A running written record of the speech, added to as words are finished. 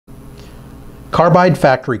Carbide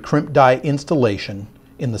factory crimp die installation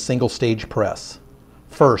in the single stage press.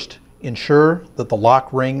 First, ensure that the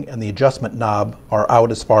lock ring and the adjustment knob are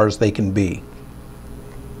out as far as they can be.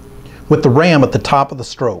 With the ram at the top of the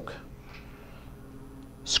stroke,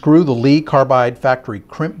 screw the Lee Carbide factory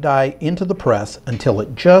crimp die into the press until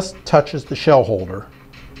it just touches the shell holder.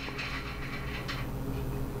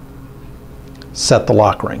 Set the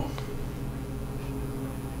lock ring.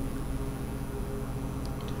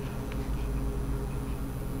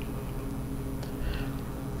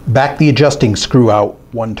 Back the adjusting screw out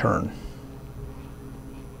one turn.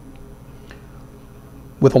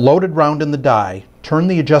 With a loaded round in the die, turn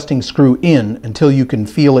the adjusting screw in until you can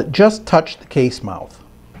feel it just touch the case mouth.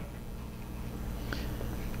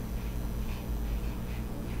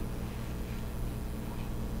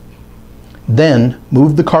 Then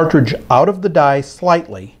move the cartridge out of the die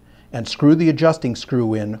slightly and screw the adjusting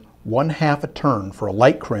screw in 1/2 a turn for a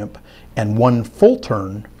light crimp and 1 full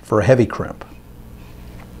turn for a heavy crimp.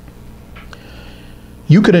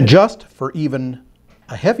 You can adjust for even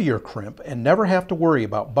a heavier crimp and never have to worry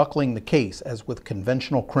about buckling the case as with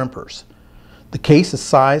conventional crimpers. The case is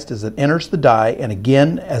sized as it enters the die and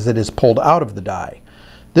again as it is pulled out of the die.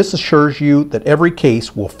 This assures you that every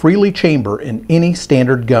case will freely chamber in any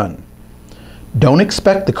standard gun. Don't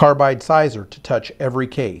expect the carbide sizer to touch every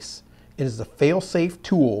case. It is a fail-safe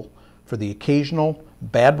tool for the occasional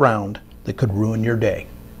bad round that could ruin your day.